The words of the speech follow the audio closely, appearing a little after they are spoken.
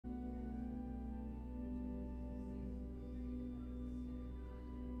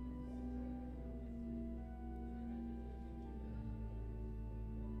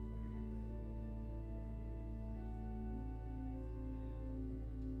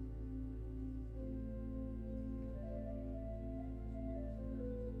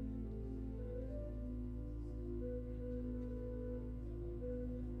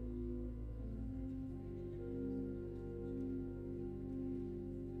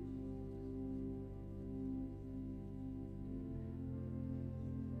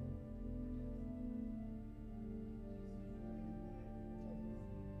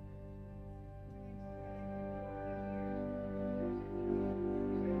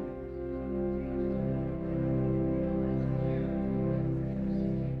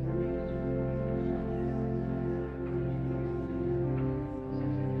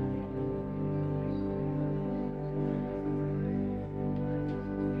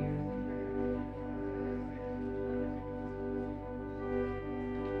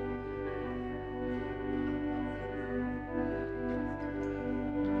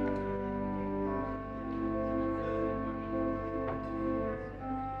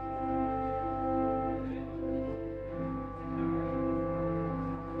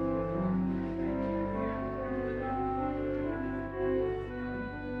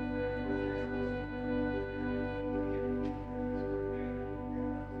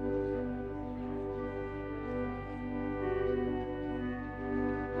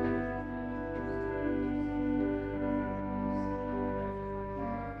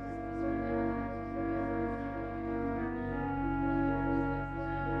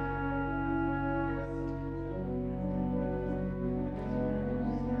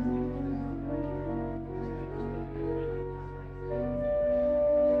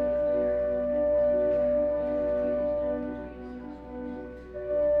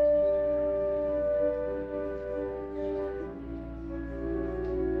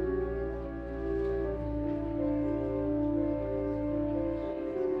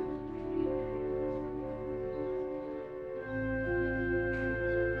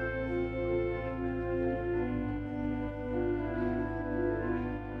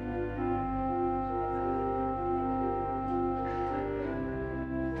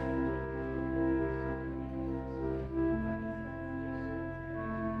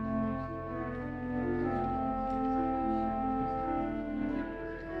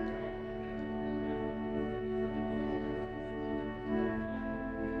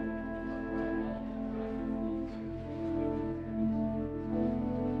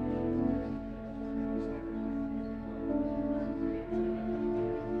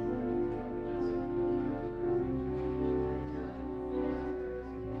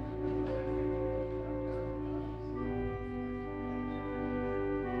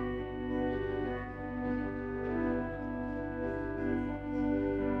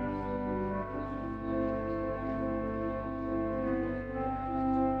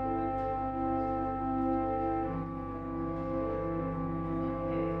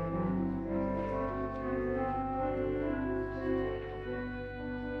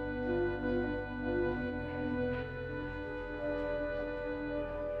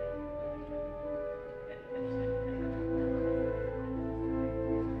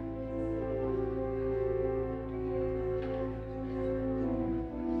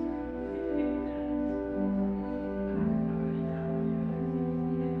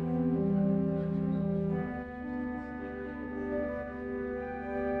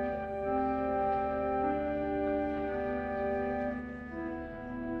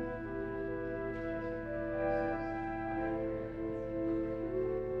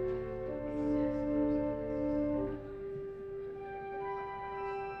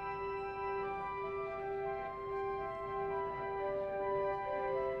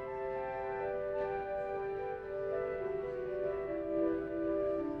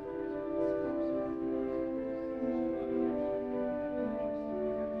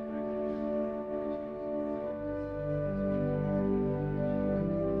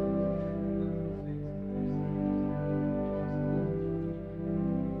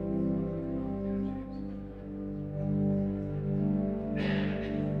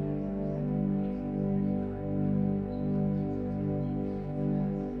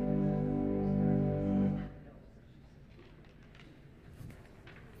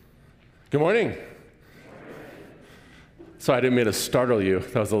Good morning. So I didn't mean to startle you.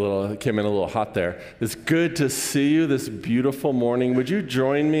 It came in a little hot there. It's good to see you this beautiful morning. Would you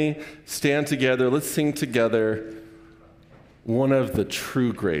join me, stand together, let's sing together one of the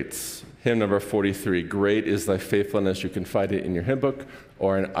true greats, hymn number 43, Great is Thy Faithfulness. You can find it in your hymn book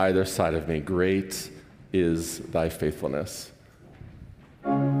or on either side of me. Great is Thy Faithfulness.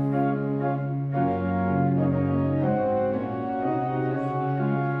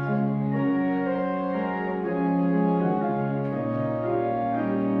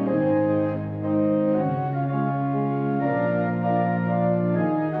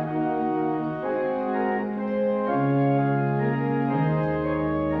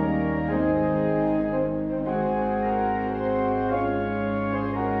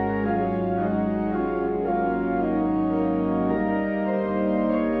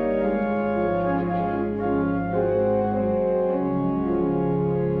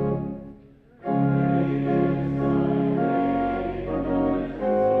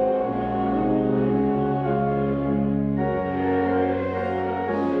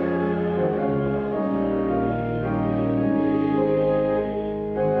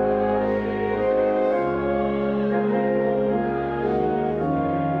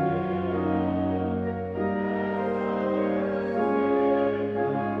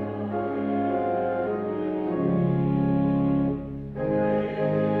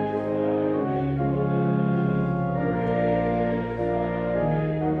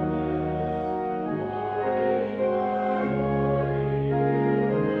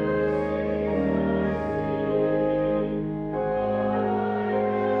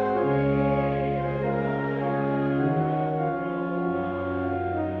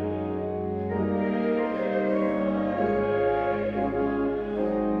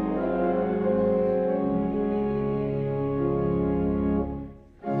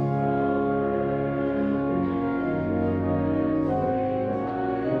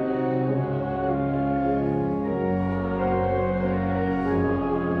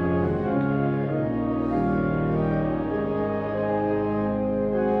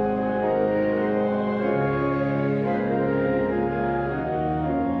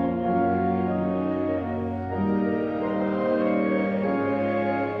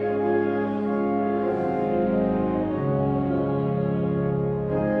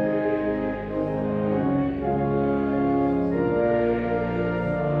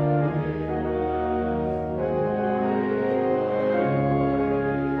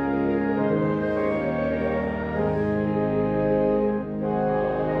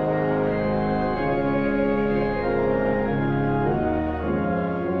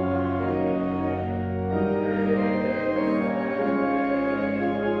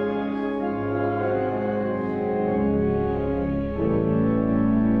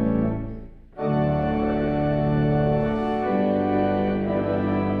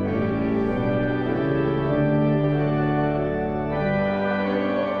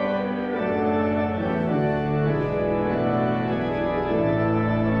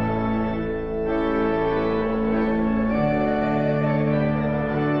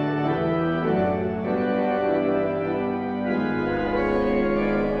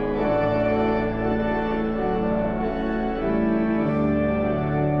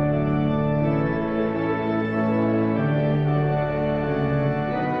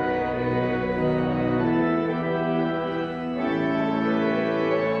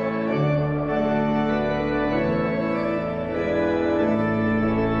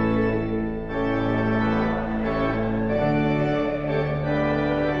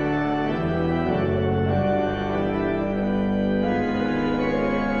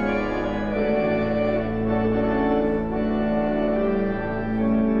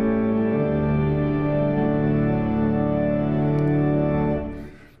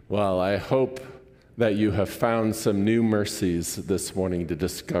 Well, I hope that you have found some new mercies this morning to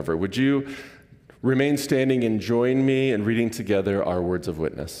discover. Would you remain standing and join me in reading together our words of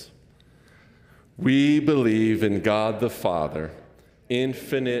witness? We believe in God the Father,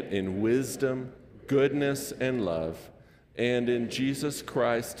 infinite in wisdom, goodness, and love, and in Jesus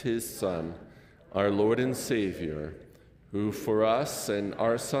Christ, his Son, our Lord and Savior, who for us and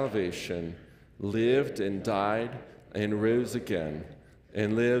our salvation lived and died and rose again,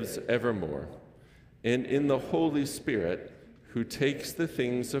 and lives evermore, and in the Holy Spirit, who takes the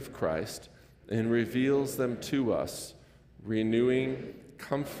things of Christ and reveals them to us, renewing,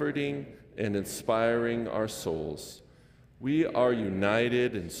 comforting, and inspiring our souls. We are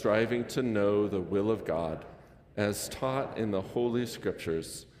united in striving to know the will of God, as taught in the Holy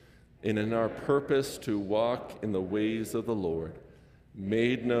Scriptures, and in our purpose to walk in the ways of the Lord,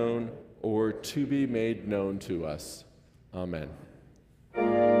 made known or to be made known to us. Amen.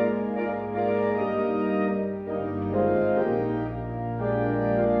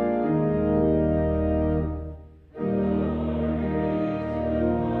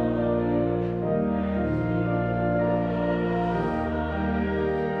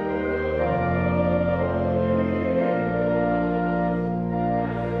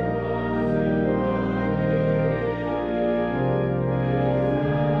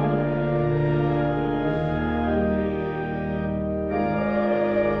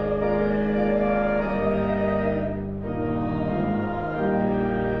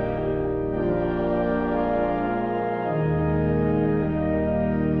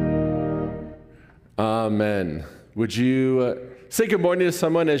 Amen. Would you say good morning to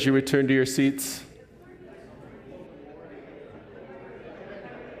someone as you return to your seats?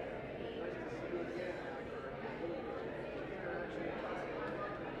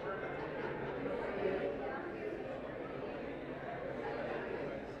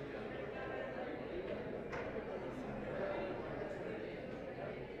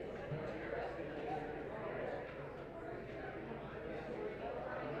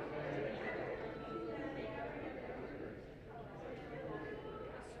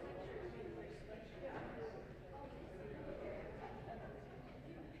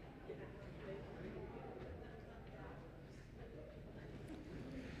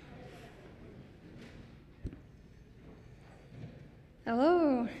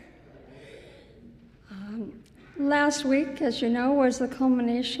 Hello. Last week, as you know, was the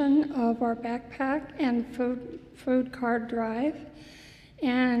culmination of our backpack and food card drive.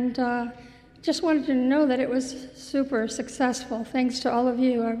 And just wanted you to know that it was super successful. Thanks to all of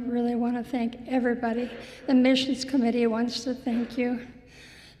you. I really want to thank everybody. The missions committee wants to thank you.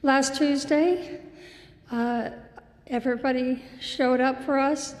 Last Tuesday, everybody showed up for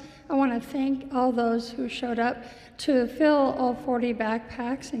us. I want to thank all those who showed up to fill all 40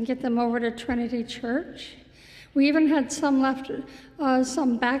 backpacks and get them over to Trinity Church. We even had some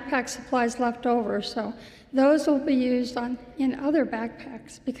backpack supplies left over, so those will be used in other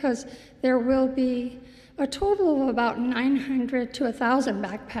backpacks, because there will be a total of about 900 to 1,000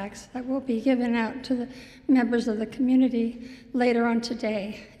 backpacks that will be given out to the members of the community later on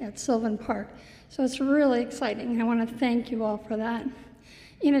today at Sylvan Park. So it's really exciting. I want to thank you all for that.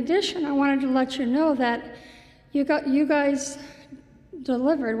 In addition, I wanted to let you know that you guys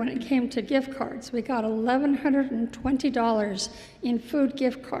delivered when it came to gift cards. We got $1,120 in food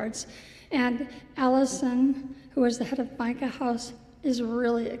gift cards. And Allison, who is the head of Micah House, is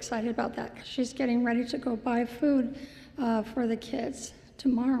really excited about that, because she's getting ready to go buy food for the kids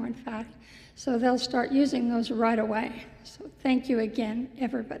tomorrow, in fact. So they'll start using those right away. So thank you again,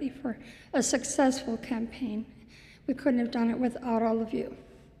 everybody, for a successful campaign. We couldn't have done it without all of you.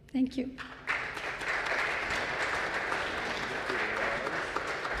 Thank you.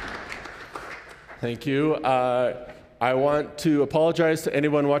 Thank you. I want to apologize to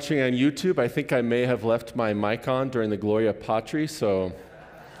anyone watching on YouTube. I think I may have left my mic on during the Gloria Patri, so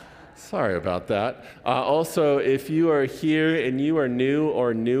sorry about that. Also, if you are here and you are new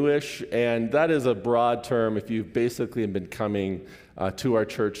or newish, and that is a broad term if you've basically been coming to our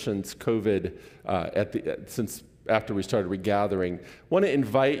church since COVID, since after we started regathering, want to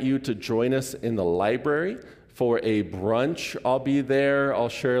invite you to join us in the library for a brunch. I'll be there. I'll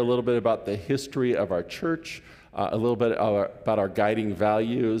share a little bit about the history of our church, a little bit about our guiding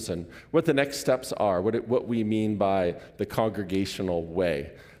values and what the next steps are, what we mean by the congregational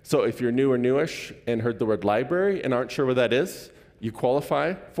way. So if you're new or newish and heard the word library and aren't sure what that is, you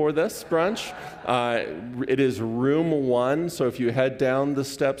qualify for this brunch. It is room 1, so if you head down the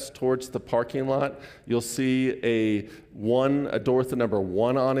steps towards the parking lot, you'll see a door with the number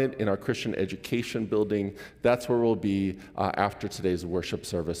 1 on it in our Christian education building. That's where we'll be after today's worship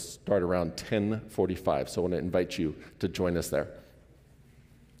service, start around 10:45. So I want to invite you to join us there.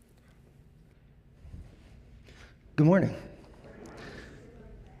 Good morning.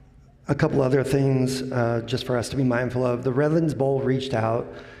 A couple other things just for us to be mindful of. The Redlands Bowl reached out,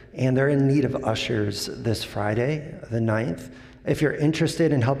 and they're in need of ushers this Friday, the 9th. If you're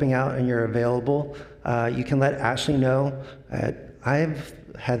interested in helping out and you're available, you can let Ashley know. I've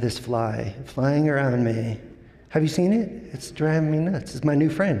had this flying around me. Have you seen it? It's driving me nuts. It's my new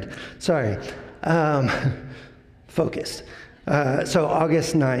friend. Sorry. Focused. So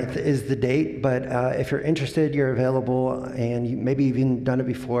August 9th is the date, but if you're interested, you're available, and maybe you've even done it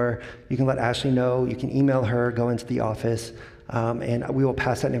before, you can let Ashley know. You can email her, go into the office. And we will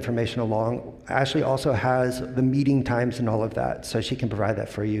pass that information along. Ashley also has the meeting times and all of that, so she can provide that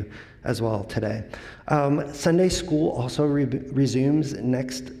for you as well today. Sunday school also resumes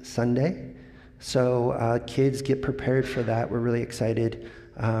next Sunday. So kids, get prepared for that. We're really excited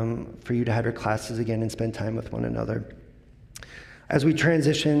for you to have your classes again and spend time with one another. As we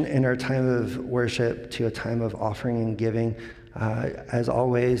transition in our time of worship to a time of offering and giving, as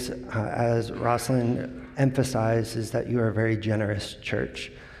always, as Rosalind emphasized, is that you are a very generous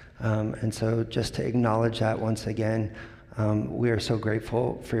church. And so just to acknowledge that once again, we are so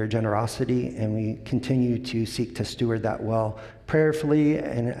grateful for your generosity, and we continue to seek to steward that well prayerfully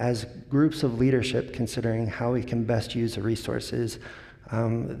and as groups of leadership, considering how we can best use the resources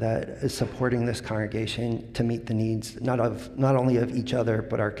that is supporting this congregation to meet the needs not only of each other,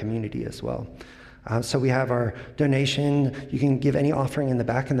 but our community as well. So we have our donation. You can give any offering in the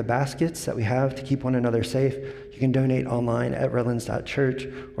back in the baskets that we have to keep one another safe. You can donate online at redlands.church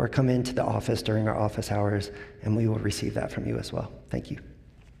or come into the office during our office hours, and we will receive that from you as well. Thank you.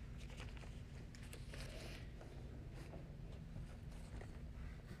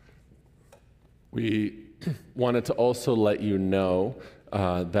 We wanted to also let you know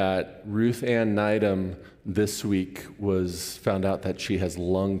that Ruth Ann Neidham this week was found out that she has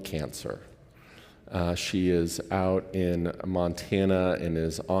lung cancer. She is out in Montana and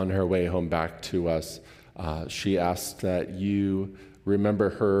is on her way home back to us. She asked that you remember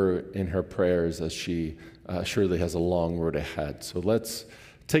her in her prayers, as she surely has a long road ahead. So let's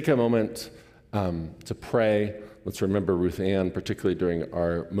take a moment to pray. Let's remember Ruth Ann, particularly during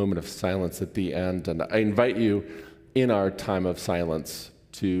our moment of silence at the end. And I invite you in our time of silence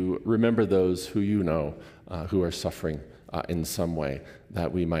to remember those who you know who are suffering in some way, that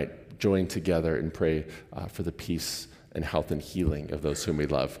we might join together and pray for the peace and health and healing of those whom we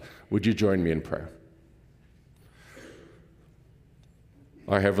love. Would you join me in prayer?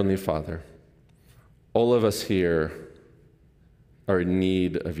 Our Heavenly Father, all of us here are in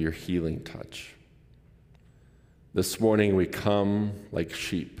need of your healing touch. This morning we come like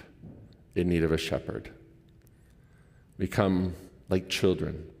sheep in need of a shepherd. We come like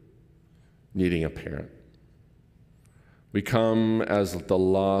children needing a parent. We come as the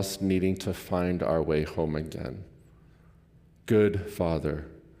lost needing to find our way home again. Good Father,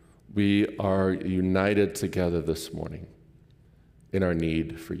 we are united together this morning in our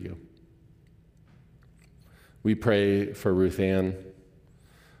need for you. We pray for Ruth Ann,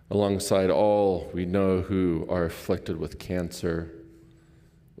 alongside all we know who are afflicted with cancer,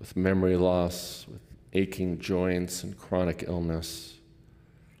 with memory loss, with aching joints and chronic illness.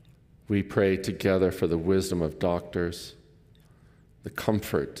 We pray together for the wisdom of doctors, the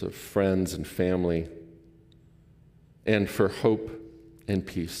comfort of friends and family, and for hope and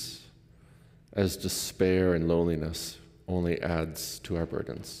peace, as despair and loneliness only adds to our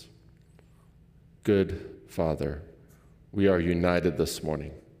burdens. Good Father, we are united this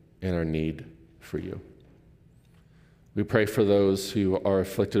morning in our need for you. We pray for those who are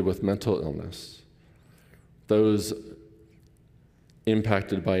afflicted with mental illness, those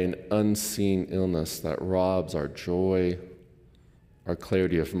impacted by an unseen illness that robs our joy, our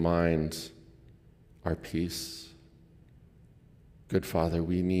clarity of mind, our peace. Good Father,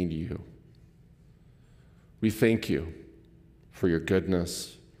 we need you. We thank you for your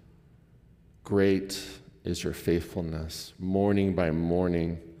goodness. Great is your faithfulness. Morning by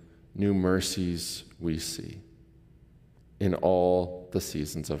morning, new mercies we see in all the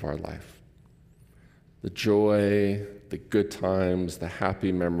seasons of our life. The joy, the good times, the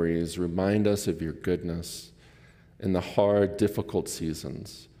happy memories remind us of your goodness in the hard, difficult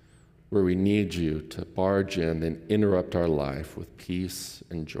seasons where we need you to barge in and interrupt our life with peace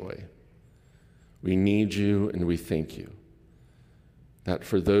and joy. We need you, and we thank you that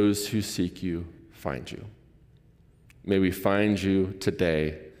for those who seek you, find you. May we find you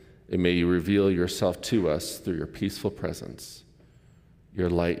today, and may you reveal yourself to us through your peaceful presence,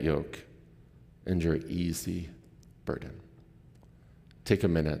 your light yoke, and your easy burden. Take a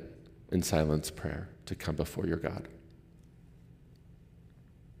minute in silence prayer to come before your God.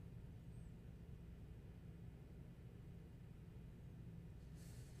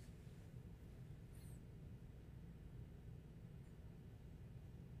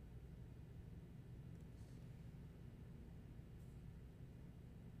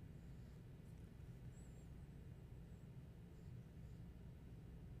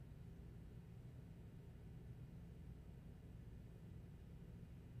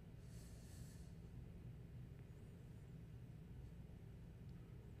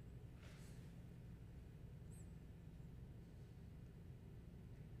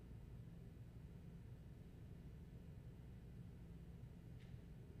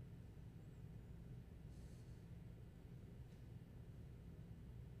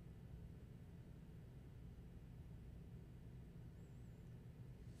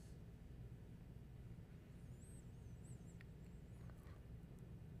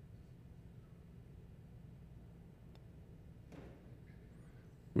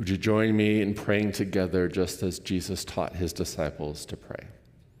 Would you join me in praying together just as Jesus taught his disciples to pray?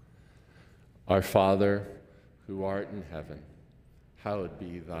 Our Father, who art in heaven, hallowed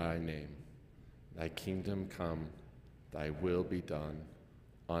be thy name. Thy kingdom come, thy will be done,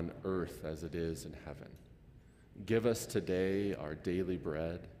 on earth as it is in heaven. Give us today our daily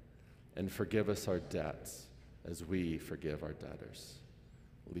bread, and forgive us our debts as we forgive our debtors.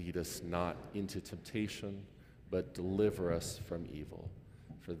 Lead us not into temptation, but deliver us from evil.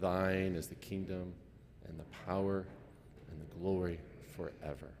 For thine is the kingdom and the power and the glory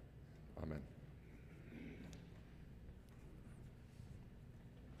forever. Amen.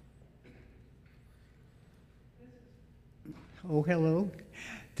 Oh, hello.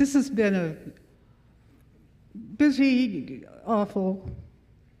 This has been a busy, awful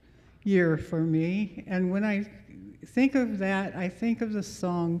year for me. And when I think of that, I think of the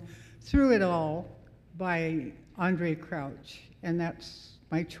song Through It All by Andre Crouch. And that's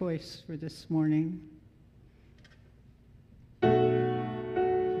my choice for this morning.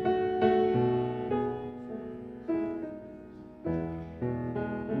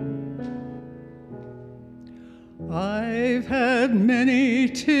 I've had many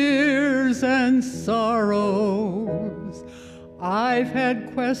tears and sorrows. I've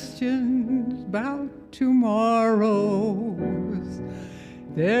had questions about tomorrows.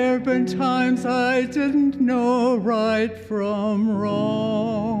 There've been times I didn't know right from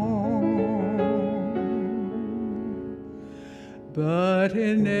wrong. But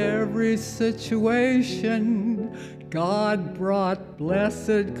in every situation, God brought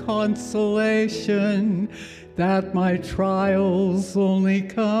blessed consolation that my trials only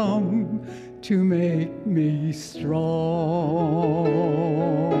come to make me strong.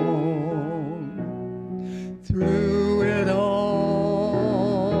 Through it all,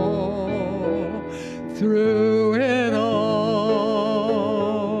 through it all,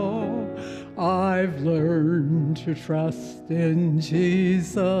 I've learned to trust in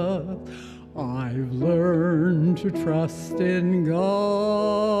Jesus. I've learned to trust in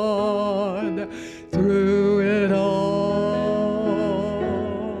God. Through it all,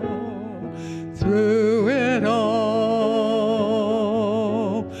 through it all,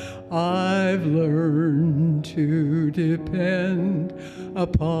 I've learned to depend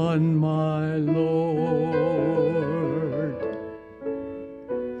upon my Lord.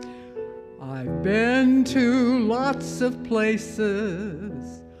 I've been to lots of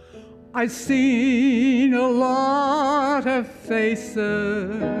places. I've seen a lot of faces.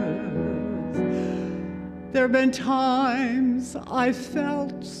 There've been times I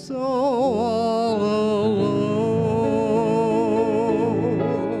felt so all alone.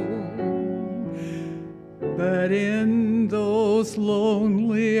 But in those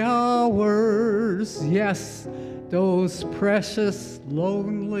lonely hours, yes, those precious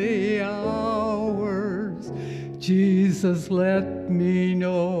lonely hours, Jesus let me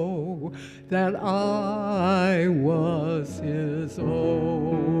know that I was his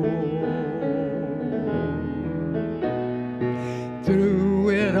own. Through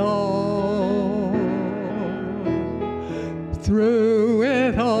it all, through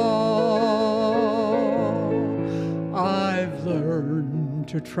it all, I've learned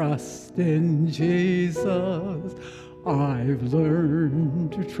to trust in Jesus. I've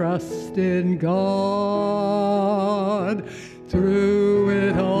learned to trust in God. Through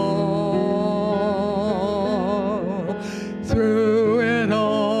it all, through it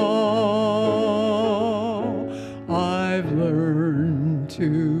all, I've learned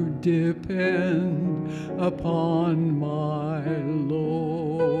to depend upon my Lord.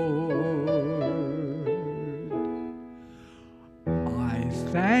 I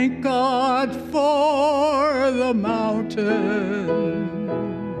thank God for the mountain.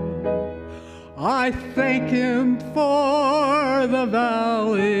 I thank him for the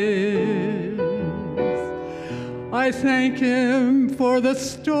valleys. I thank him for the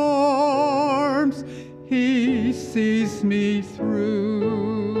storms he sees me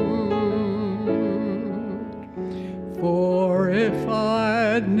through. For if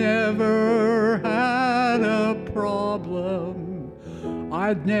I'd never had a problem,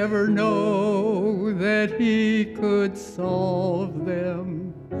 I'd never know that he could solve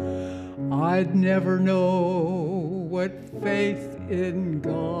them. I'd never know what faith in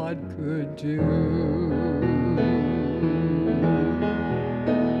God could do.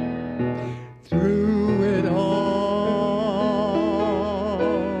 Through it all,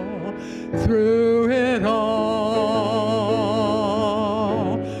 through it all,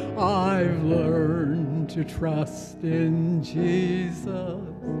 I've learned to trust in Jesus.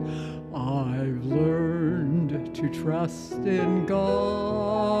 I've learned to trust in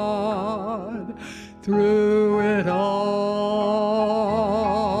God through it all.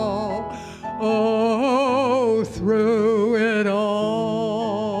 Oh, through it all,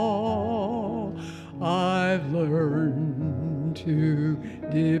 I've learned to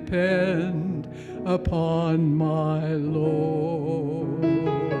depend upon my Lord.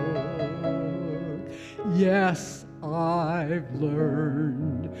 Yes, I've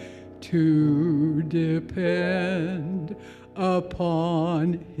learned to depend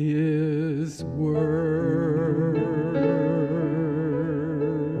upon His word.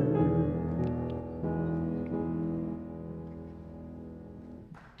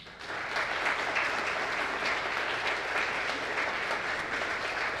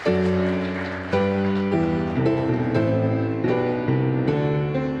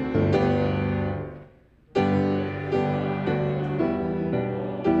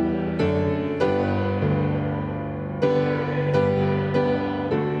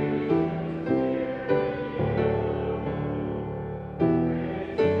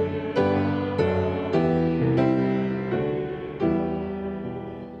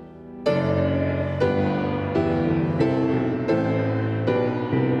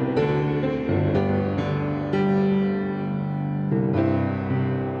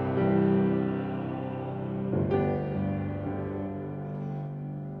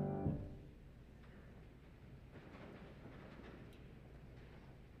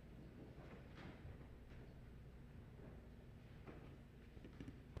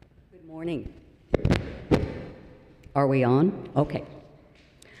 Good morning. Are we on? Okay.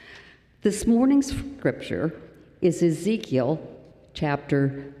 This morning's scripture is Ezekiel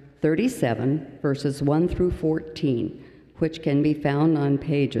chapter 37, verses 1 through 14, which can be found on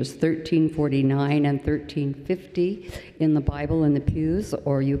pages 1349 and 1350 in the Bible in the pews,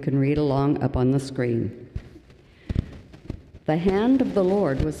 or you can read along up on the screen. The hand of the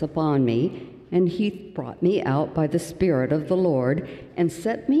Lord was upon me, and he brought me out by the Spirit of the Lord and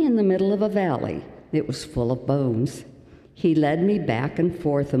set me in the middle of a valley. It was full of bones. He led me back and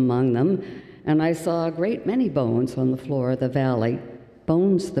forth among them, and I saw a great many bones on the floor of the valley,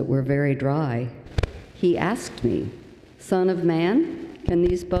 bones that were very dry. He asked me, "Son of man, can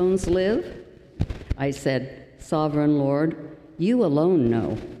these bones live?" I said, "Sovereign Lord, you alone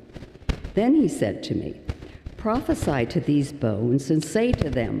know." Then he said to me, "Prophesy to these bones and say to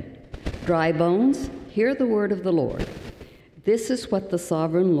them, 'Dry bones, hear the word of the Lord. This is what the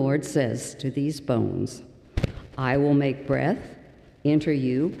sovereign Lord says to these bones. I will make breath enter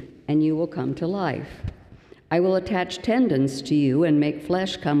you, and you will come to life. I will attach tendons to you and make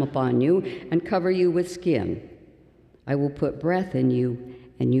flesh come upon you and cover you with skin. I will put breath in you,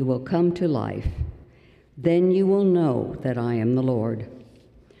 and you will come to life. Then you will know that I am the Lord.'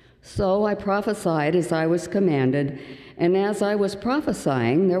 So I prophesied as I was commanded, and as I was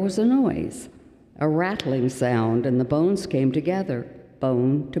prophesying, there was a noise, a rattling sound, and the bones came together,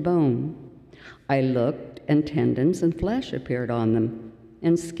 bone to bone. I looked, and tendons and flesh appeared on them,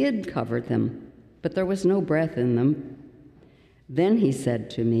 and skin covered them, but there was no breath in them. Then he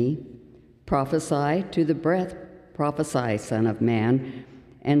said to me, 'Prophesy to the breath, prophesy, Son of Man,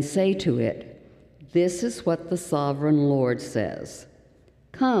 and say to it, this is what the sovereign Lord says.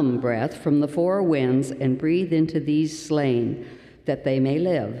 Come, breath from the four winds, and breathe into these slain, that they may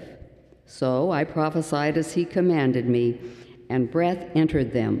live.' So I prophesied as he commanded me, and breath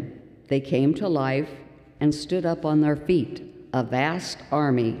entered them. They came to life and stood up on their feet, a vast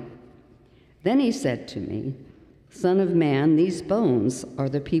army. Then he said to me, 'Son of man, these bones are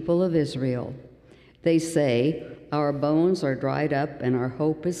the people of Israel. They say, our bones are dried up and our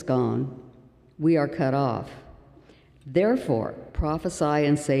hope is gone. We are cut off. Therefore, prophesy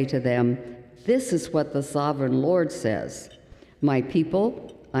and say to them, this is what the sovereign Lord says. My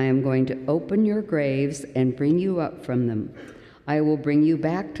people, I am going to open your graves and bring you up from them. I will bring you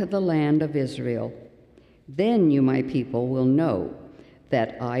back to the land of Israel. Then you, my people, will know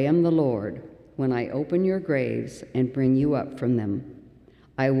that I am the Lord when I open your graves and bring you up from them.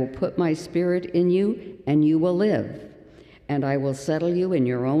 I will put my spirit in you, and you will live, and I will settle you in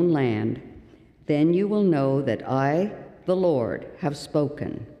your own land. Then you will know that I, the Lord, have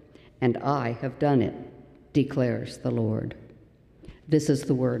spoken, and I have done it, declares the Lord." This is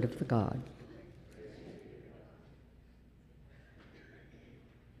the word of the God.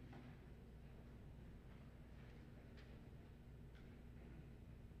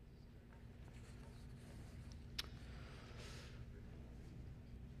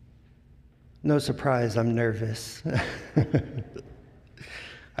 No surprise, I'm nervous.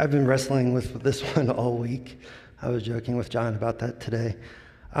 I've been wrestling with this one all week. I was joking with John about that today.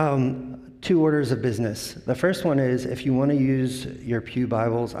 Two orders of business. The first one is if you want to use your pew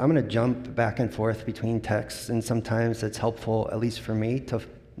Bibles, I'm going to jump back and forth between texts, and sometimes it's helpful, at least for me, to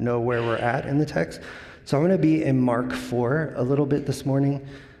know where we're at in the text. So I'm going to be in Mark 4 a little bit this morning.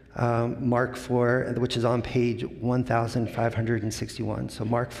 Mark 4, which is on page 1561. So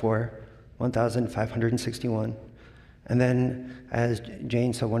Mark 4, 1561. And then, as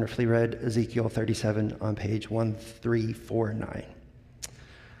Jane so wonderfully read, Ezekiel 37 on page 1349.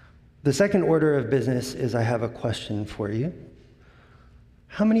 The second order of business is I have a question for you.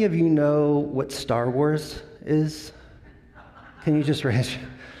 How many of you know what Star Wars is? Can you just raise?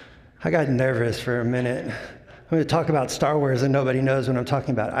 I got nervous for a minute. I'm going to talk about Star Wars and nobody knows what I'm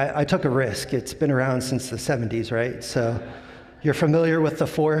talking about. I took a risk. It's been around since the 70s, right? So you're familiar with the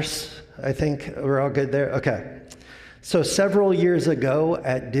Force? I think we're all good there? Okay. So several years ago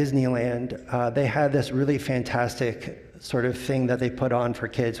at Disneyland, they had this really fantastic sort of thing that they put on for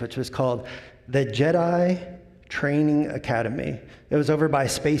kids, which was called the Jedi Training Academy. It was over by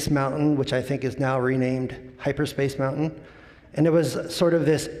Space Mountain, which I think is now renamed Hyperspace Mountain. And it was sort of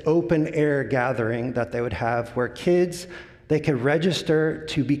this open air gathering that they would have where kids, they could register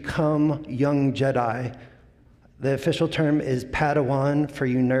to become young Jedi. The official term is Padawan for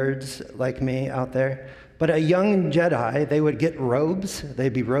you nerds like me out there. But a young Jedi, they would get robes,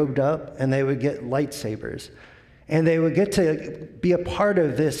 they'd be robed up, and they would get lightsabers. And they would get to be a part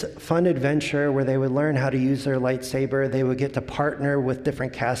of this fun adventure where they would learn how to use their lightsaber. They would get to partner with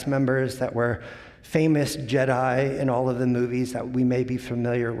different cast members that were famous Jedi in all of the movies that we may be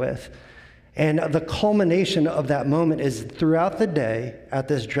familiar with. And the culmination of that moment is throughout the day at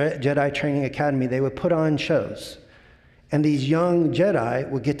this Jedi Training Academy, they would put on shows. And these young Jedi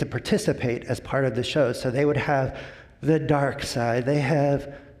would get to participate as part of the show. So they would have the dark side, they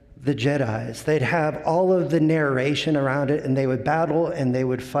have the Jedis. They'd have all of the narration around it, and they would battle and they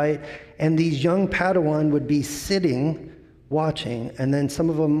would fight. And these young Padawan would be sitting, watching, and then some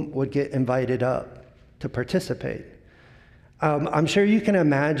of them would get invited up to participate. I'm sure you can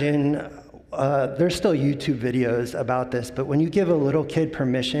imagine, there's still YouTube videos about this, but when you give a little kid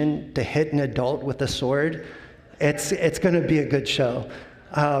permission to hit an adult with a sword, it's going to be a good show.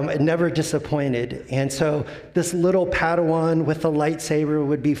 Never disappointed. And so this little Padawan with a lightsaber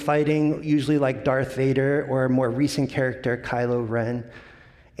would be fighting, usually like Darth Vader or a more recent character, Kylo Ren.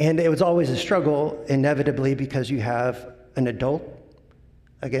 And it was always a struggle, inevitably, because you have an adult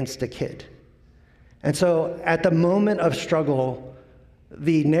against a kid. And so at the moment of struggle,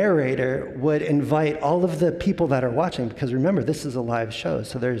 the narrator would invite all of the people that are watching, because remember, this is a live show.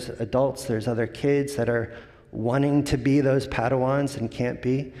 So there's adults, there's other kids that are wanting to be those Padawans and can't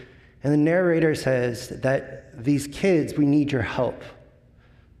be. And the narrator says that these kids, we need your help.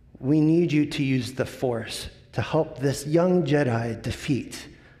 We need you to use the Force to help this young Jedi defeat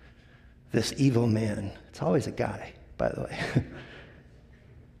this evil man. It's always a guy, by the way.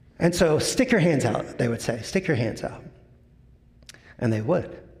 And so stick your hands out, they would say. Stick your hands out. And they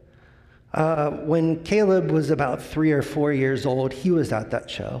would. When Caleb was about 3 or 4 years old, he was at that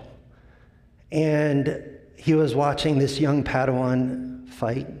show. And he was watching this young Padawan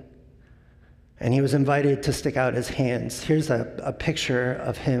fight, and he was invited to stick out his hands. Here's a picture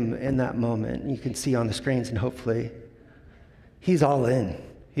of him in that moment. You can see on the screens, and hopefully he's all in.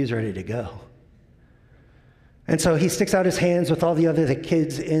 He's ready to go. And so he sticks out his hands with all the other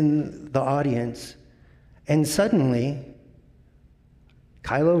kids in the audience, and suddenly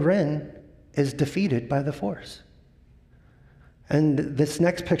Kylo Ren is defeated by the Force. And this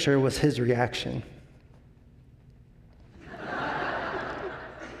next picture was his reaction.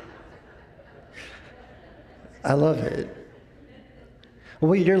 I love it.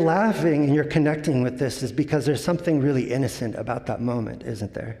 Well, you're laughing and you're connecting with this is because there's something really innocent about that moment,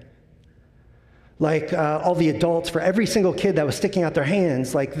 isn't there? Like all the adults, for every single kid that was sticking out their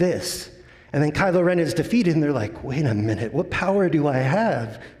hands like this, and then Kylo Ren is defeated and they're like, wait a minute, what power do I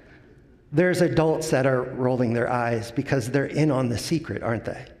have? There's adults that are rolling their eyes because they're in on the secret, aren't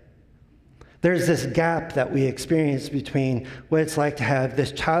they? There's this gap that we experience between what it's like to have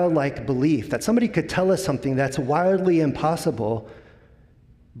this childlike belief that somebody could tell us something that's wildly impossible,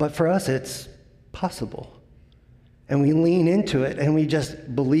 but for us it's possible. And we lean into it and we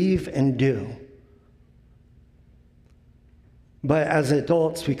just believe and do. But as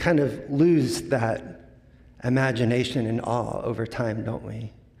adults, we kind of lose that imagination and awe over time, don't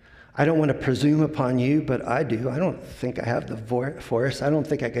we? I don't want to presume upon you, but I do. I don't think I have the Force. I don't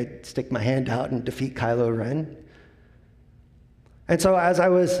think I could stick my hand out and defeat Kylo Ren. And so as I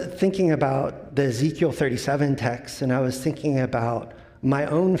was thinking about the Ezekiel 37 text, and I was thinking about my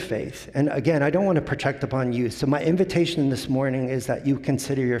own faith. And again, I don't want to project upon you. So my invitation this morning is that you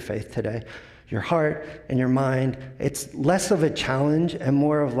consider your faith today, your heart and your mind. It's less of a challenge and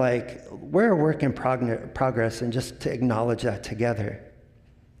more of like, we're a work in progress, and just to acknowledge that together.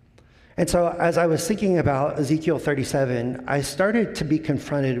 And so as I was thinking about Ezekiel 37, I started to be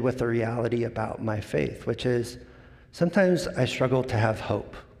confronted with the reality about my faith, which is sometimes I struggle to have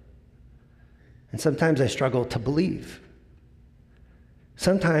hope. And sometimes I struggle to believe.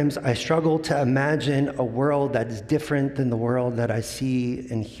 Sometimes I struggle to imagine a world that is different than the world that I see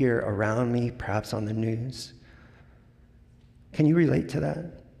and hear around me, perhaps on the news. Can you relate to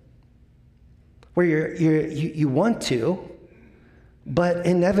that? Where you want to, but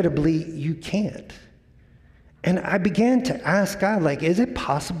inevitably you can't. And I began to ask God, like, is it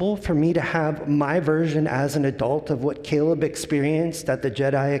possible for me to have my version as an adult of what Caleb experienced at the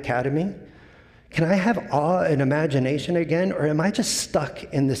Jedi Academy? Can I have awe and imagination again, or am I just stuck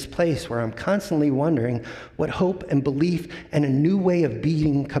in this place where I'm constantly wondering what hope and belief and a new way of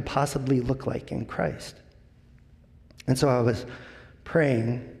being could possibly look like in Christ? And so I was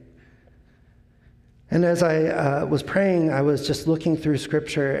praying. And as I was praying, I was just looking through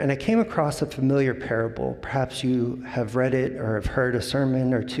Scripture, and I came across a familiar parable. Perhaps you have read it or have heard a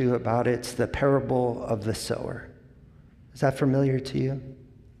sermon or two about it. It's the parable of the sower. Is that familiar to you?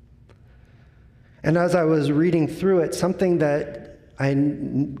 And as I was reading through it, something that I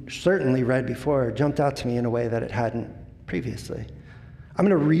certainly read before jumped out to me in a way that it hadn't previously. I'm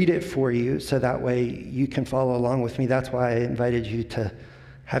going to read it for you so that way you can follow along with me. That's why I invited you to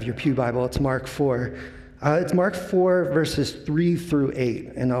have your Pew Bible. It's Mark 4. It's Mark 4, verses 3 through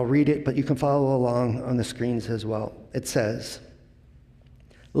 8, and I'll read it, but you can follow along on the screens as well. It says,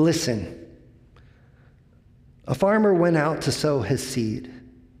 "Listen, a farmer went out to sow his seed.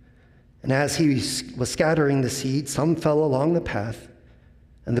 And as he was scattering the seed, some fell along the path,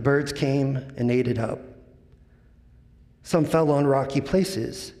 and the birds came and ate it up. Some fell on rocky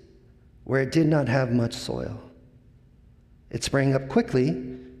places where it did not have much soil. It sprang up quickly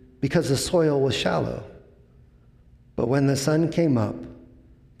because the soil was shallow. But when the sun came up,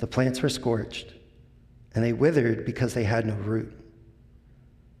 the plants were scorched, and they withered because they had no root.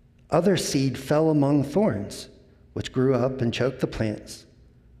 Other seed fell among thorns, which grew up and choked the plants,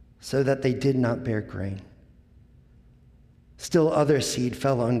 so that they did not bear grain. Still other seed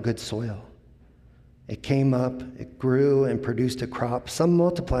fell on good soil. It came up, it grew, and produced a crop, some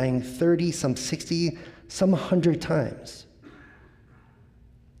multiplying 30, some 60, some 100 times."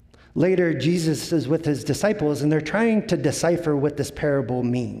 Later, Jesus is with his disciples, and they're trying to decipher what this parable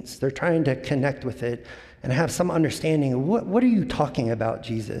means. They're trying to connect with it and have some understanding of what are you talking about,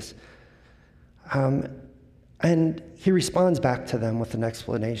 Jesus? And he responds back to them with an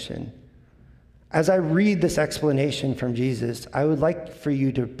explanation. As I read this explanation from Jesus, I would like for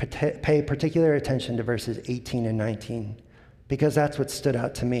you to pay particular attention to verses 18 and 19, because that's what stood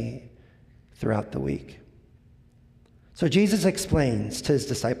out to me throughout the week. So Jesus explains to his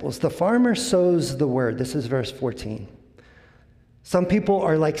disciples, the farmer sows the word. This is verse 14. Some people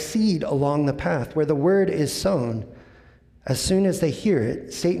are like seed along the path where the word is sown. As soon as they hear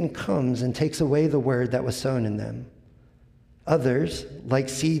it, Satan comes and takes away the word that was sown in them. Others, like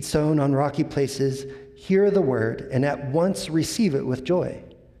seed sown on rocky places, hear the word and at once receive it with joy.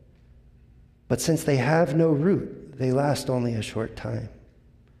 But since they have no root, they last only a short time.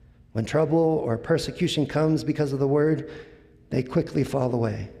 When trouble or persecution comes because of the word, they quickly fall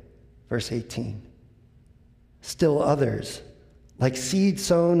away. Verse 18. Still others, like seed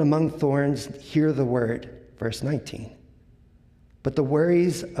sown among thorns, hear the word. Verse 19. But the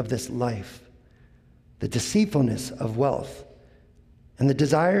worries of this life, the deceitfulness of wealth, and the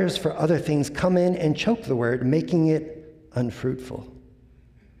desires for other things come in and choke the word, making it unfruitful.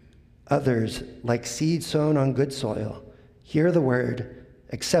 Others, like seed sown on good soil, hear the word,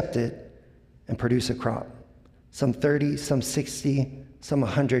 accept it, and produce a crop, some 30, some 60, some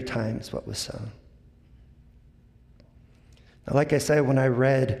 100 times what was sown. Now, like I said, when I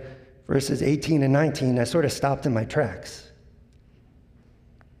read verses 18 and 19, I sort of stopped in my tracks.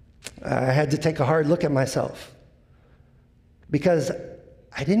 I had to take a hard look at myself because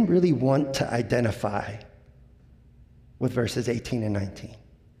I didn't really want to identify with verses 18 and 19.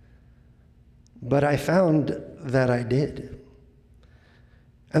 But I found that I did.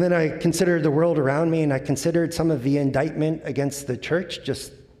 And then I considered the world around me, and I considered some of the indictment against the church,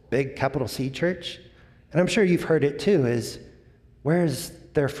 just big capital C church. And I'm sure you've heard it too, is where's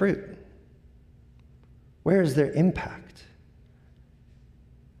their fruit? Where's their impact?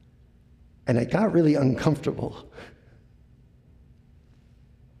 And it got really uncomfortable.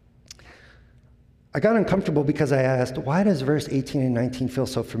 I got uncomfortable because I asked, why does verse 18 and 19 feel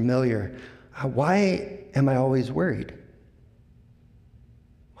so familiar? Why am I always worried?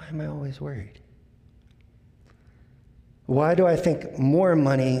 Why am I always worried? Why do I think more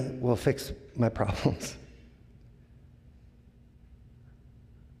money will fix my problems?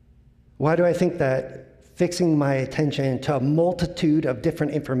 Why do I think that fixing my attention to a multitude of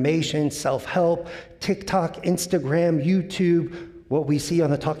different information, self-help, TikTok, Instagram, YouTube, what we see on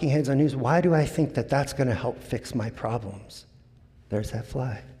the talking heads on news, why do I think that that's going to help fix my problems? There's that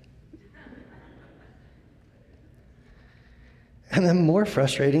fly. And then more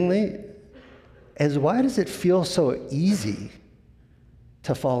frustratingly, is why does it feel so easy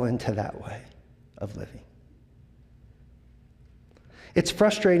to fall into that way of living? It's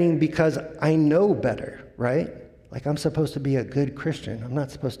frustrating because I know better, right? Like I'm supposed to be a good Christian. I'm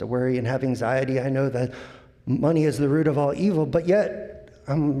not supposed to worry and have anxiety. I know that money is the root of all evil, but yet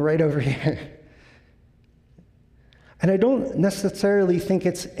I'm right over here. And I don't necessarily think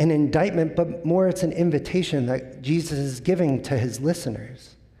it's an indictment, but more it's an invitation that Jesus is giving to his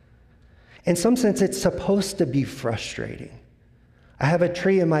listeners. In some sense, it's supposed to be frustrating. I have a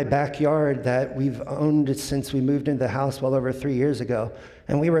tree in my backyard that we've owned since we moved into the house well over 3 years ago,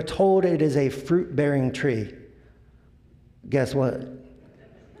 and we were told it is a fruit-bearing tree. Guess what?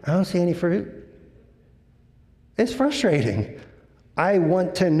 I don't see any fruit. It's frustrating. I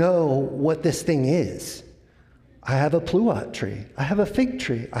want to know what this thing is. I have a pluot tree. I have a fig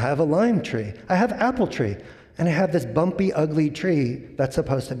tree. I have a lime tree. I have apple tree. And I have this bumpy, ugly tree that's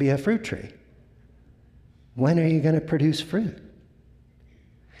supposed to be a fruit tree. When are you going to produce fruit?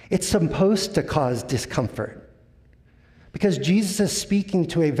 It's supposed to cause discomfort because Jesus is speaking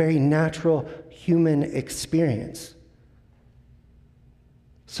to a very natural human experience.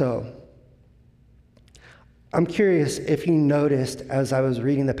 So, I'm curious if you noticed as I was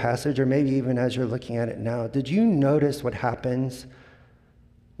reading the passage, or maybe even as you're looking at it now, did you notice what happens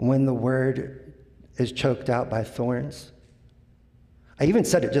when the word is choked out by thorns? I even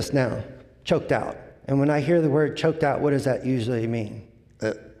said it just now, choked out. And when I hear the word choked out, what does that usually mean?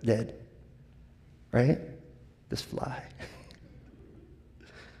 Dead, right? This fly.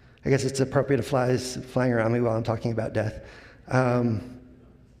 I guess it's appropriate to flies flying around me while I'm talking about death.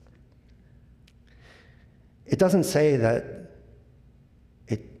 It doesn't say that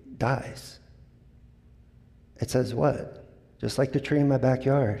it dies. It says what? Just like the tree in my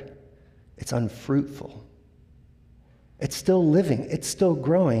backyard, it's unfruitful. It's still living, it's still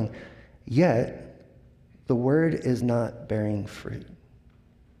growing, yet the word is not bearing fruit.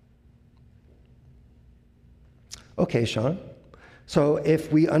 Okay, Sean. So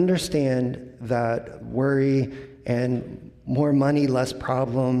if we understand that worry and more money, less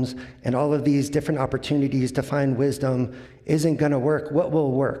problems, and all of these different opportunities to find wisdom isn't going to work, what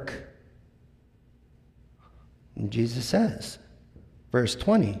will work? And Jesus says, verse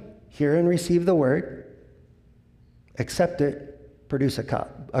 20, hear and receive the word, accept it, produce a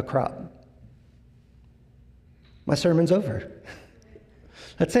crop. My sermon's over.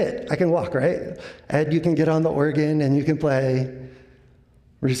 That's it. I can walk, right? Ed, you can get on the organ and you can play.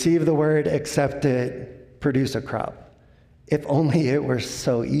 Receive the word, accept it, produce a crop. If only it were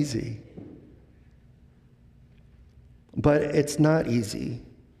so easy. But it's not easy.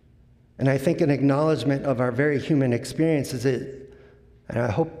 And I think an acknowledgement of our very human experience is it, and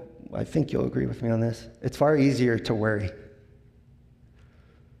I think you'll agree with me on this, it's far easier to worry.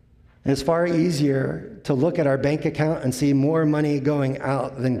 And it's far easier to look at our bank account and see more money going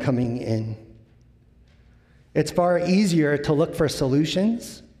out than coming in. It's far easier to look for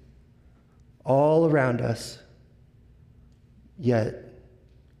solutions all around us. Yet,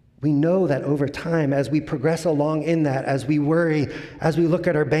 we know that over time, as we progress along in that, as we worry, as we look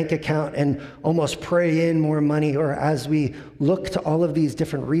at our bank account and almost pray in more money, or as we look to all of these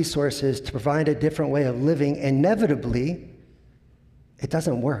different resources to provide a different way of living, inevitably, it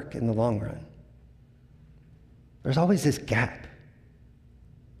doesn't work in the long run. There's always this gap.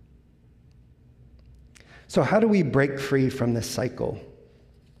 So how do we break free from this cycle?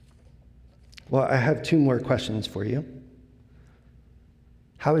 Well, I have 2 more questions for you.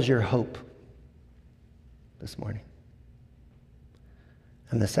 How is your hope this morning?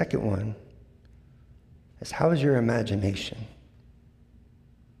 And the second one is, how is your imagination?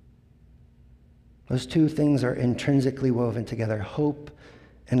 Those 2 things are intrinsically woven together, hope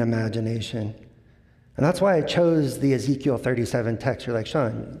and imagination. And that's why I chose the Ezekiel 37 text. You're like,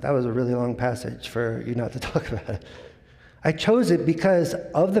 Sean, that was a really long passage for you not to talk about it. I chose it because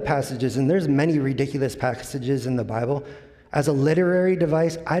of the passages, and there's many ridiculous passages in the Bible. As a literary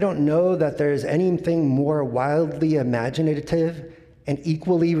device, I don't know that there's anything more wildly imaginative and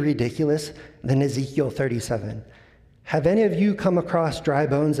equally ridiculous than Ezekiel 37. Have any of you come across dry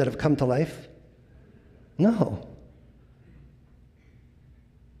bones that have come to life? No.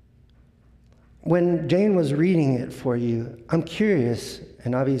 When Jane was reading it for you, I'm curious,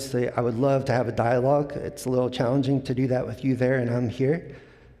 and obviously I would love to have a dialogue. It's a little challenging to do that with you there and I'm here.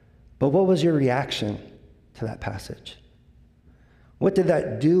 But what was your reaction to that passage? What did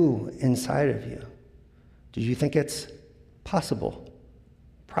that do inside of you? Did you think it's possible?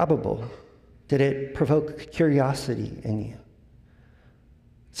 Probable? Did it provoke curiosity in you?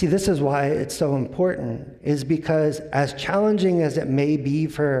 See, this is why it's so important, is because as challenging as it may be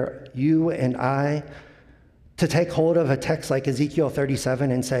for you and I to take hold of a text like Ezekiel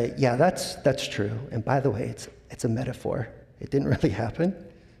 37 and say, yeah, that's true. And by the way, it's a metaphor. It didn't really happen.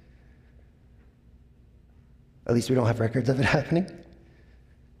 At least we don't have records of it happening.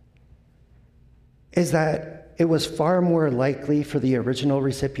 Is that it was far more likely for the original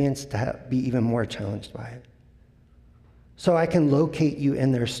recipients to be even more challenged by it. So I can locate you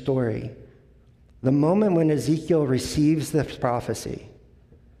in their story. The moment when Ezekiel receives this prophecy,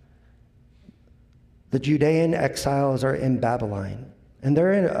 the Judean exiles are in Babylon, and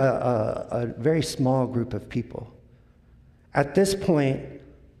they're in a very small group of people. At this point,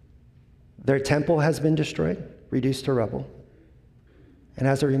 their temple has been destroyed, reduced to rubble. And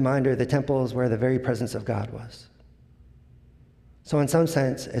as a reminder, the temple is where the very presence of God was. So in some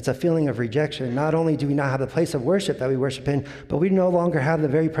sense, it's a feeling of rejection. Not only do we not have the place of worship that we worship in, but we no longer have the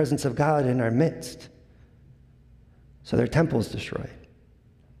very presence of God in our midst. So their temple is destroyed.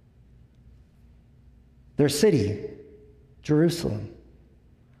 Their city, Jerusalem,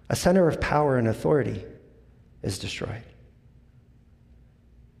 a center of power and authority, is destroyed.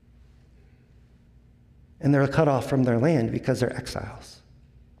 And they're cut off from their land because they're exiles.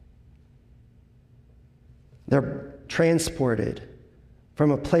 They're transported from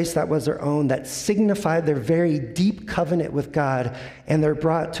a place that was their own, that signified their very deep covenant with God, and they're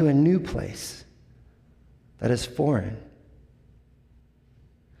brought to a new place that is foreign.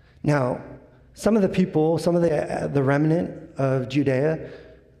 Now, some of the people, some of the remnant of Judea,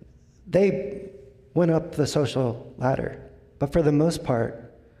 they went up the social ladder. But for the most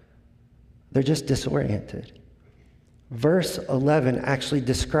part, they're just disoriented. Verse 11 actually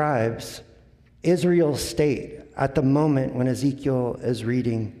describes Israel's state at the moment when Ezekiel is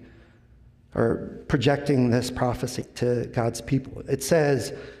reading or projecting this prophecy to God's people. It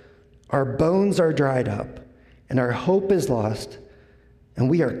says, "Our bones are dried up, and our hope is lost, and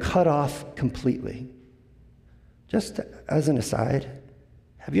we are cut off completely." Just as an aside,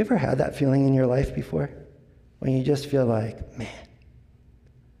 have you ever had that feeling in your life before? When you just feel like, man,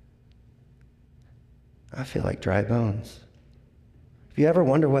 I feel like dry bones. If you ever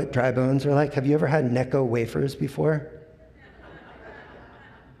wonder what dry bones are like, have you ever had Necco wafers before?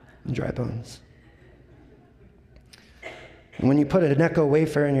 Dry bones. And when you put a Necco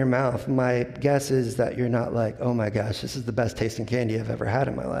wafer in your mouth, my guess is that you're not like, oh my gosh, this is the best tasting candy I've ever had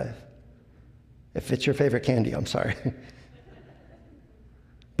in my life. If it's your favorite candy, I'm sorry.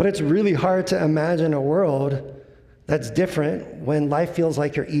 But it's really hard to imagine a world that's different when life feels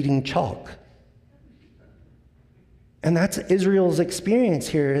like you're eating chalk. And that's Israel's experience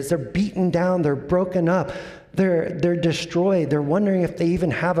here, is they're beaten down, they're broken up, they're destroyed. They're wondering if they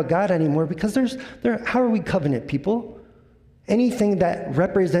even have a God anymore, because how are we covenant people? Anything that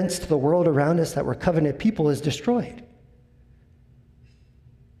represents to the world around us that we're covenant people is destroyed.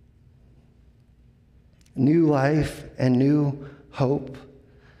 New life and new hope.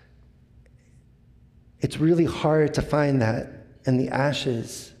 It's really hard to find that in the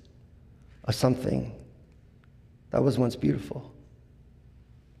ashes of something that was once beautiful.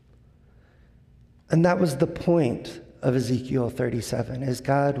 And that was the point of Ezekiel 37, is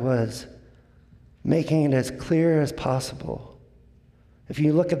God was making it as clear as possible. If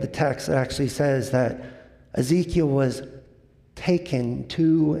you look at the text, it actually says that Ezekiel was taken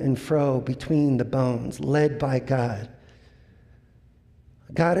to and fro between the bones, led by God.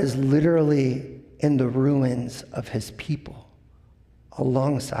 God is literally in the ruins of his people,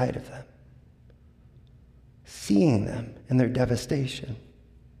 alongside of them, seeing them in their devastation.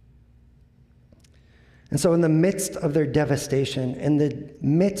 And so in the midst of their devastation, in the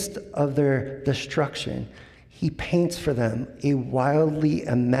midst of their destruction, he paints for them a wildly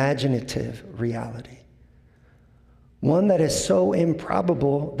imaginative reality. One that is so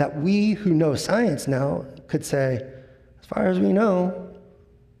improbable that we who know science now could say, as far as we know,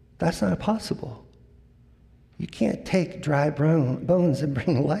 that's not possible. You can't take dry bones and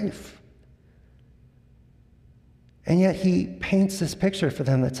bring life. And yet he paints this picture for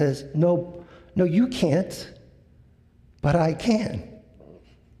them that says, no, you can't, but I can.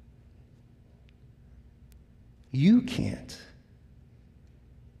 You can't,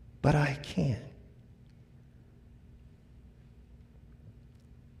 but I can.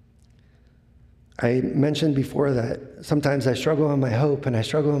 I mentioned before that sometimes I struggle in my hope and I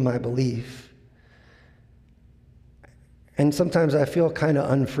struggle in my belief. And sometimes I feel kind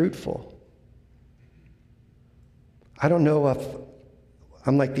of unfruitful. I don't know if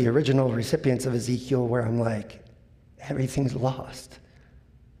I'm like the original recipients of Ezekiel where I'm like, everything's lost.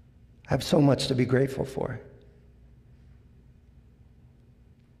 I have so much to be grateful for.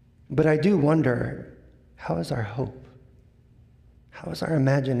 But I do wonder, how is our hope? How is our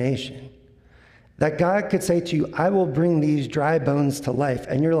imagination? That God could say to you, I will bring these dry bones to life.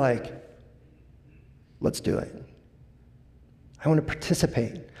 And you're like, let's do it. I want to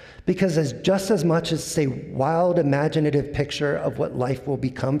participate. Because as just as much as a wild imaginative picture of what life will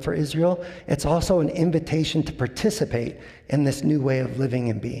become for Israel, it's also an invitation to participate in this new way of living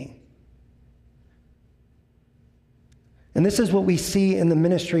and being. And this is what we see in the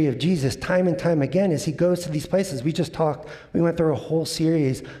ministry of Jesus time and time again as he goes to these places. We went through a whole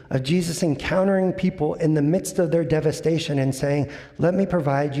series of Jesus encountering people in the midst of their devastation and saying, let me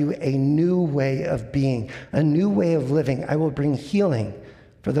provide you a new way of being, a new way of living. I will bring healing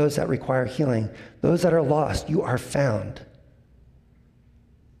for those that require healing. Those that are lost, you are found.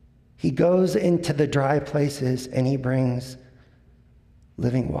 He goes into the dry places and he brings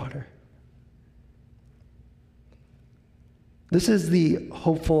living water. This is the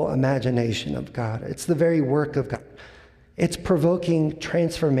hopeful imagination of God. It's the very work of God. It's provoking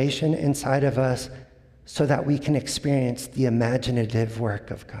transformation inside of us so that we can experience the imaginative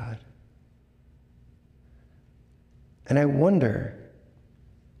work of God. And I wonder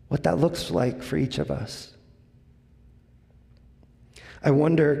what that looks like for each of us. I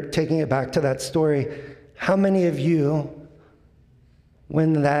wonder, taking it back to that story, how many of you,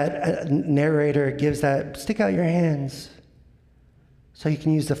 when that narrator gives that, stick out your hands so you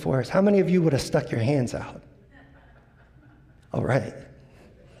can use the force, how many of you would have stuck your hands out? All right.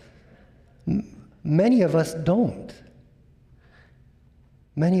 Many of us don't.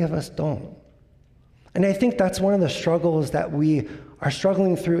 Many of us don't. And I think that's one of the struggles that we are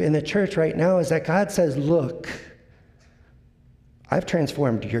struggling through in the church right now, is that God says, look, I've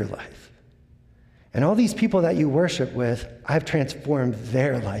transformed your life. And all these people that you worship with, I've transformed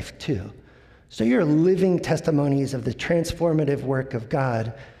their life too. So you're living testimonies of the transformative work of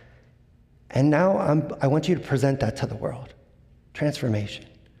God. And now I want you to present that to the world. Transformation.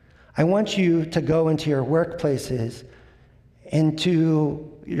 I want you to go into your workplaces,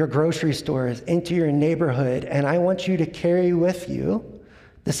 into your grocery stores, into your neighborhood, and I want you to carry with you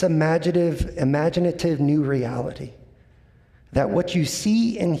this imaginative new reality. That what you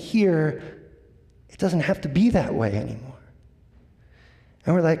see and hear, it doesn't have to be that way anymore.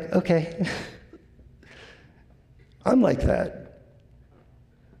 And we're like, okay, I'm like that.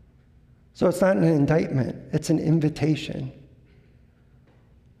 So it's not an indictment, it's an invitation.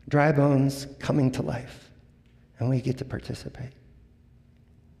 Dry bones coming to life, and we get to participate.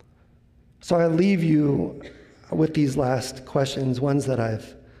 So I leave you with these last questions, ones that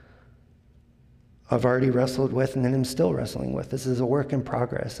I've already wrestled with and then I'm still wrestling with. This is a work in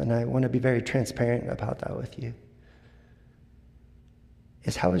progress, and I want to be very transparent about that with you.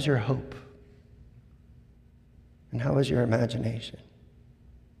 How is your hope? And how is your imagination?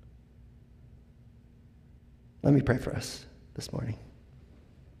 Let me pray for us this morning.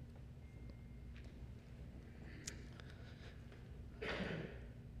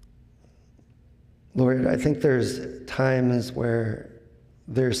 Lord, I think there's times where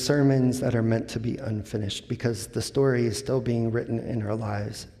there's sermons that are meant to be unfinished because the story is still being written in our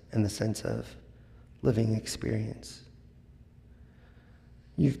lives in the sense of living experience.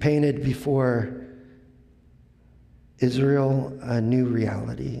 You've painted before Israel a new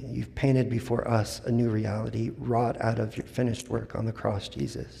reality. You've painted before us a new reality wrought out of your finished work on the cross,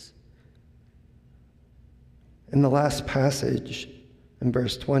 Jesus. In the last passage, in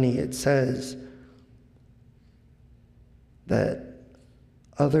verse 20, it says that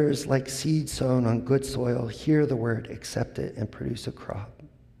others, like seed sown on good soil, hear the word, accept it, and produce a crop.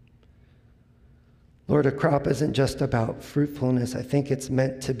 Lord, a crop isn't just about fruitfulness. I think it's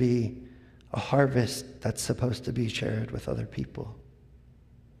meant to be a harvest that's supposed to be shared with other people.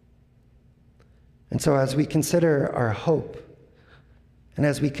 And so as we consider our hope, and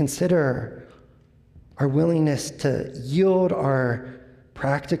as we consider our willingness to yield our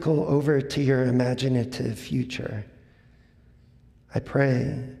practical over to your imaginative future, I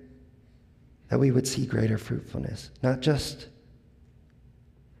pray that we would see greater fruitfulness, not just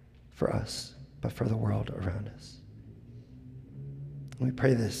for us, but for the world around us. And we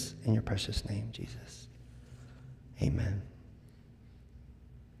pray this in your precious name, Jesus. Amen.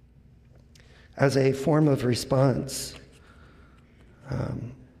 As a form of response,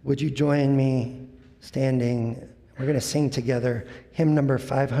 would you join me standing? We're going to sing together hymn number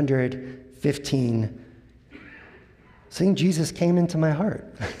 515. Sing Jesus Came Into My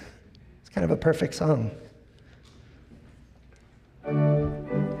Heart. It's kind of a perfect song.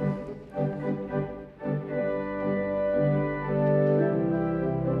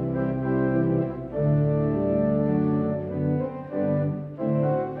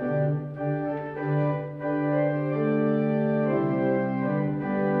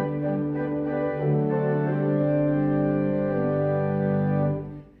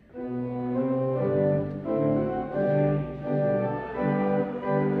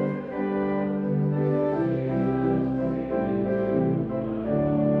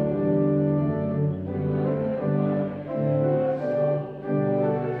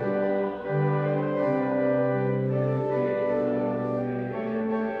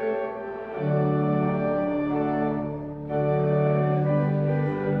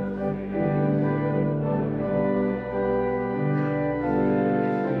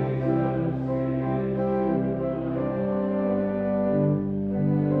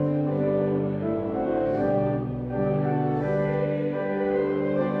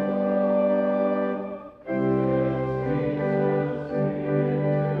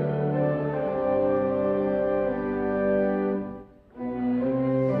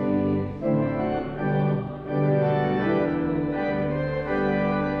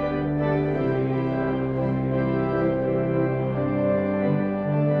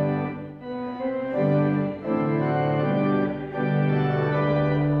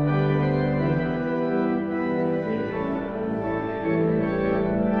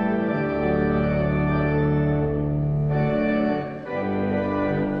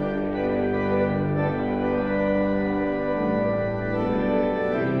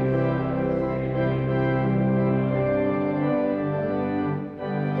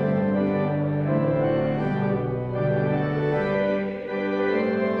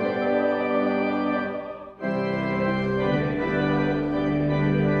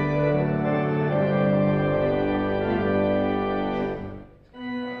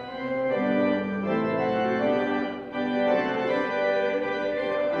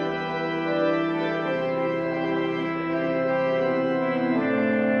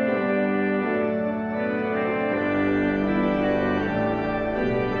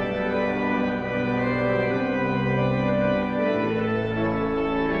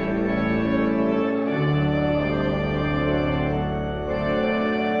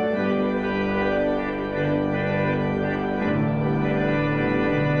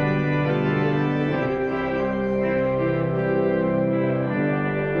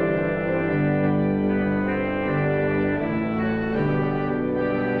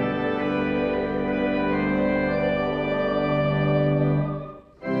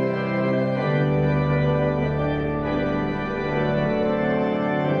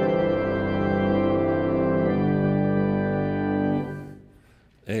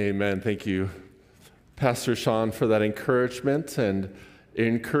 Amen. Thank you, Pastor Sean, for that encouragement, and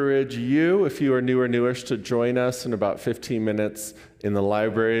encourage you, if you are new or newish, to join us in about 15 minutes in the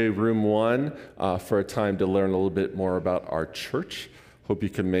library, room 1, for a time to learn a little bit more about our church. Hope you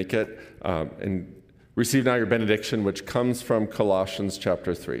can make it. And receive now your benediction, which comes from Colossians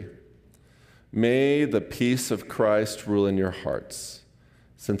chapter 3. May the peace of Christ rule in your hearts,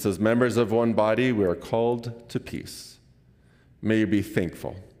 since as members of one body we are called to peace. May you be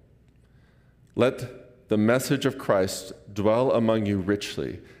thankful. Let the message of Christ dwell among you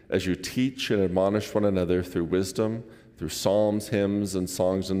richly as you teach and admonish one another through wisdom, through psalms, hymns, and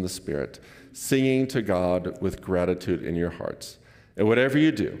songs in the Spirit, singing to God with gratitude in your hearts. And whatever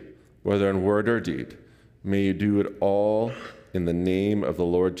you do, whether in word or deed, may you do it all in the name of the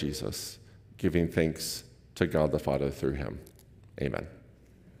Lord Jesus, giving thanks to God the Father through him. Amen.